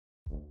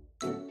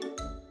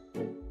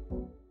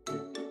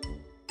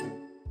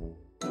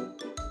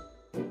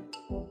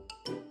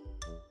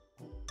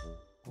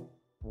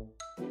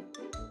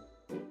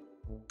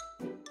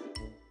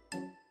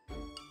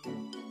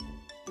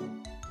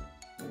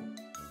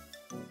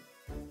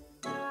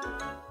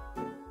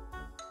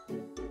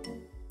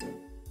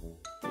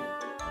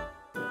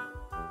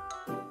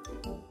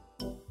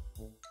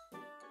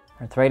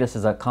Arthritis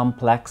is a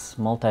complex,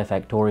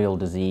 multifactorial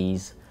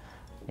disease.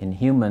 In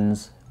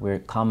humans, we're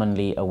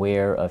commonly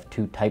aware of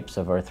two types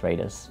of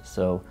arthritis.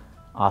 So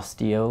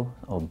osteo,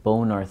 or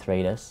bone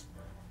arthritis,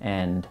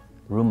 and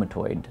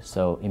rheumatoid,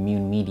 so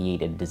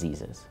immune-mediated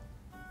diseases.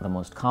 The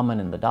most common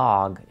in the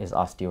dog is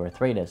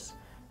osteoarthritis,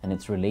 and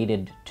it's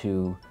related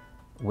to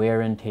wear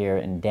and tear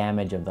and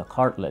damage of the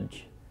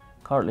cartilage.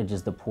 Cartilage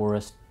is the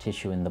porous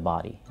tissue in the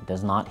body. It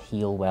does not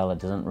heal well, it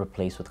doesn't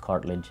replace with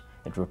cartilage,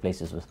 it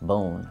replaces with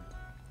bone.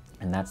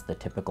 And that's the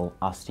typical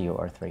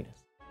osteoarthritis.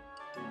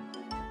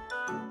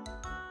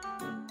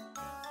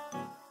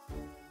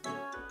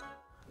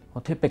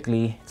 Well,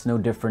 typically, it's no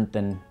different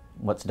than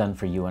what's done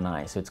for you and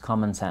I, so it's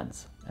common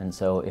sense. And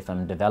so if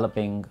I'm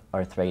developing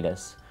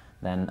arthritis,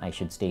 then I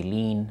should stay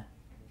lean,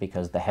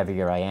 because the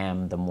heavier I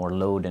am, the more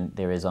load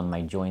there is on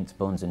my joints,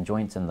 bones and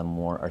joints, and the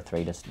more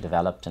arthritis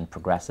develops and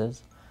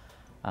progresses.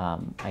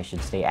 I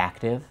should stay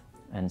active,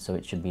 and so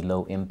it should be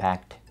low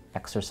impact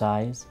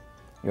exercise.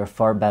 You're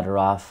far better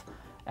off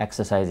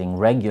exercising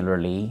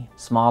regularly,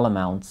 small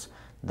amounts,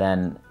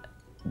 than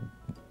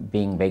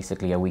being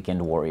basically a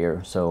weekend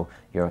warrior. So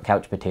you're a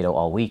couch potato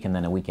all week and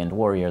then a weekend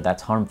warrior,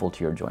 that's harmful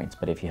to your joints.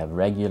 But if you have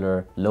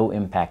regular, low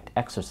impact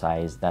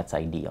exercise, that's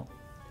ideal.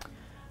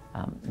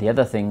 The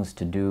other things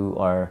to do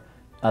are,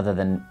 other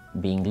than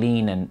being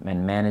lean and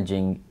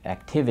managing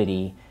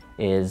activity,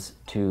 is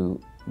to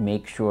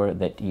make sure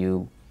that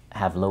you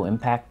have low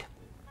impact,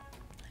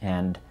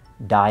 and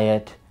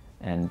diet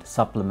and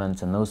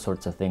supplements and those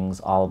sorts of things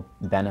all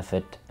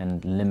benefit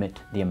and limit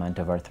the amount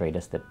of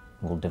arthritis that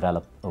will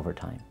develop over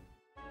time.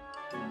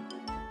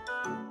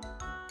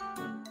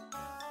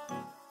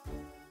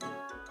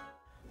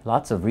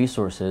 Lots of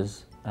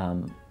resources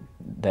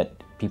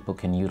that people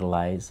can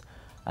utilize.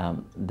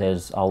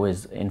 There's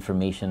always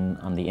information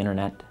on the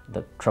internet.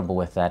 The trouble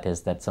with that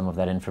is that some of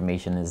that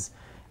information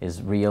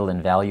is real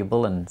and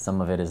valuable, and some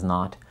of it is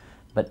not.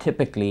 But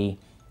typically,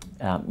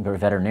 your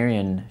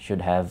veterinarian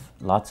should have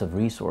lots of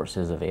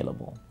resources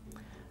available.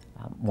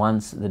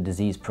 Once the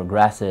disease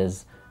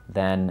progresses,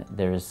 then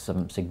there is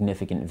some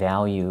significant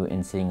value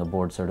in seeing a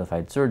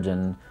board-certified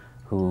surgeon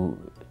who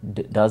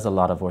does a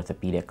lot of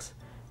orthopedics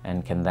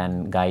and can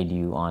then guide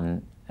you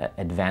on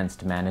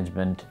advanced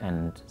management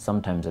and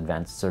sometimes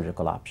advanced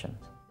surgical options.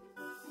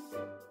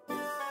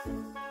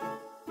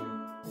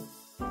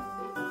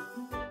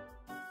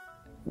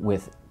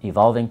 With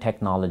evolving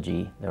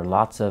technology, there are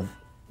lots of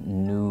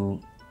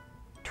new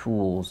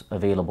tools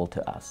available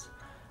to us.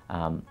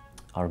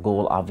 Our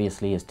goal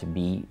obviously is to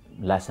be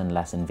less and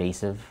less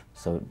invasive,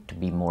 so to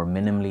be more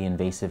minimally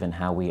invasive in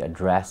how we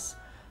address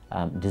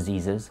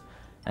diseases.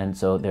 And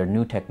so there are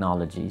new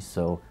technologies,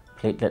 so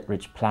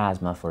platelet-rich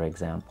plasma, for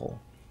example,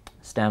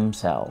 stem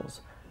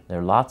cells. There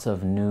are lots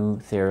of new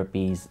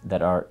therapies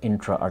that are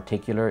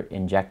intra-articular,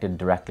 injected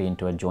directly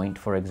into a joint,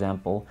 for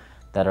example,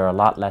 that are a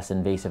lot less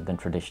invasive than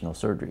traditional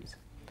surgeries.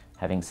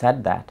 Having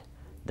said that,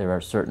 there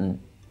are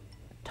certain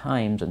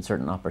times and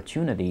certain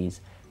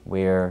opportunities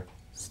where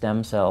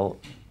stem cell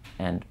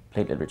and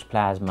platelet-rich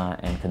plasma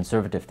and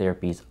conservative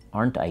therapies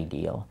aren't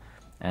ideal,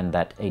 and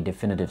that a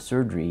definitive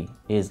surgery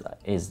is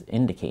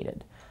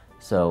indicated.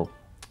 So,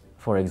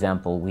 for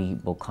example, we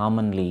will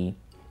commonly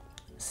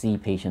see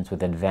patients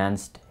with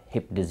advanced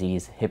hip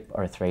disease, hip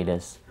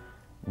arthritis,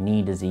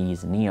 knee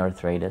disease, knee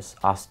arthritis,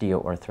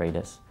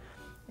 osteoarthritis,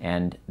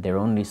 and their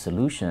only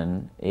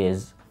solution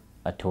is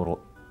a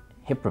total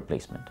hip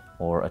replacement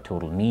or a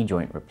total knee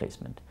joint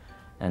replacement.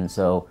 And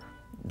so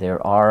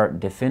there are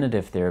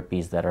definitive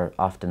therapies that are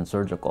often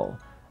surgical,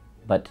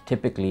 but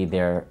typically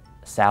they're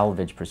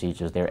salvage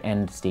procedures, they're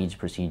end-stage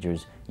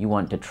procedures. You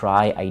want to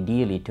try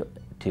ideally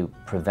to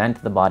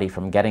prevent the body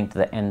from getting to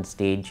the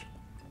end-stage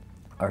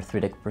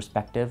arthritic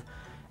perspective,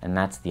 and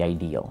that's the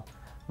ideal.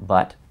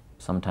 But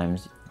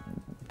sometimes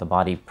the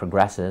body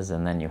progresses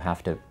and then you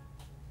have to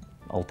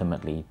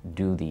ultimately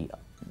do the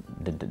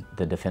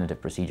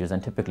definitive procedures,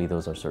 and typically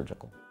those are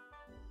surgical.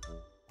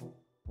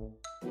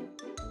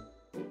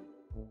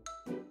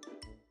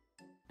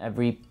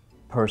 Every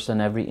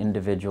person, every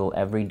individual,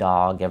 every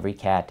dog, every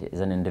cat is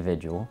an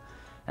individual,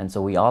 and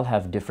so we all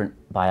have different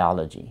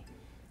biology.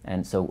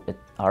 And so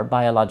our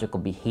biological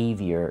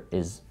behavior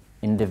is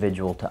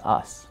individual to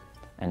us,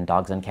 and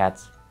dogs and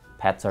cats,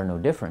 pets are no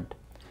different.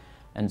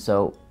 And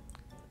so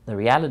the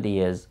reality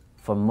is,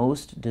 for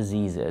most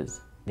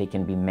diseases, they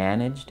can be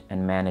managed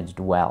and managed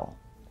well,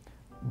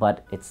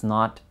 but it's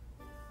not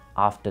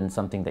often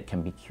something that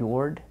can be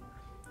cured.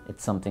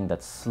 It's something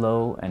that's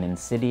slow and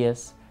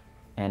insidious,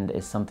 and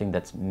is something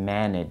that's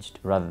managed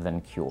rather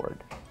than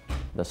cured.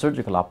 The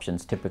surgical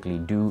options typically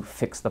do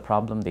fix the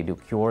problem, they do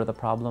cure the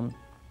problem,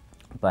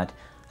 but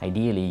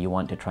ideally you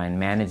want to try and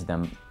manage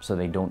them so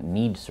they don't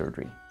need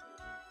surgery.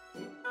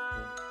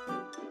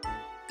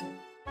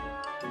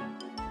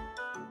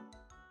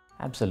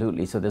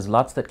 Absolutely, so there's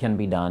lots that can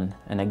be done,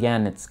 and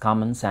again, it's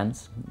common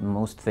sense.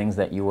 Most things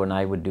that you and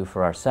I would do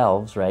for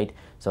ourselves, right?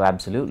 So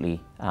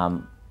absolutely,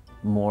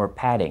 more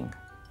padding,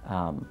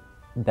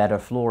 better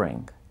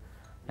flooring,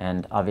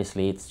 and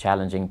obviously it's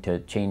challenging to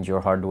change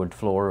your hardwood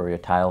floor or your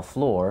tile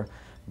floor,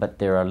 but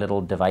there are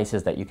little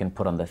devices that you can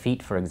put on the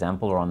feet, for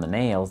example, or on the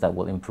nails that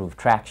will improve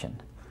traction.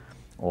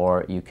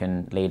 Or you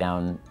can lay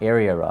down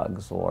area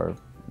rugs or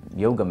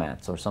yoga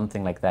mats or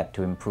something like that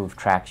to improve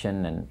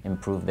traction and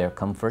improve their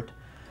comfort.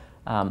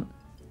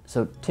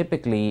 So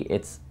typically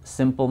it's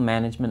simple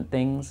management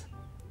things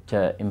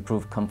to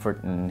improve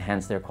comfort and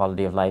enhance their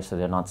quality of life so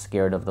they're not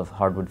scared of the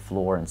hardwood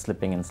floor and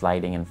slipping and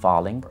sliding and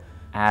falling.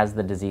 As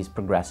the disease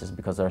progresses,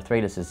 because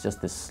arthritis is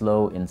just this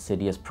slow,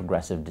 insidious,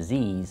 progressive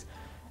disease,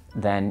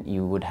 then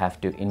you would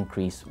have to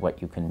increase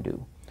what you can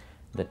do.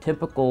 The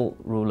typical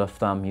rule of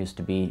thumb used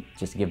to be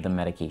just give them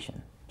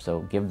medication.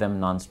 So give them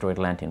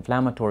non-steroidal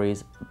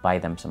anti-inflammatories, buy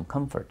them some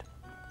comfort.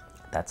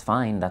 That's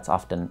fine, that's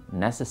often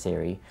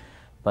necessary,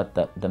 but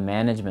the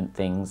management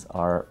things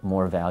are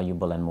more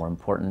valuable and more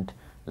important,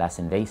 less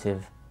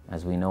invasive.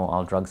 As we know,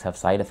 all drugs have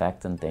side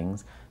effects and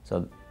things,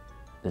 so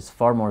there's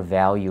far more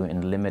value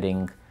in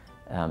limiting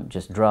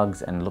just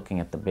drugs and looking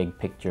at the big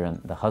picture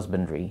and the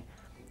husbandry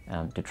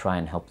to try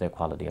and help their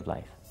quality of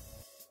life.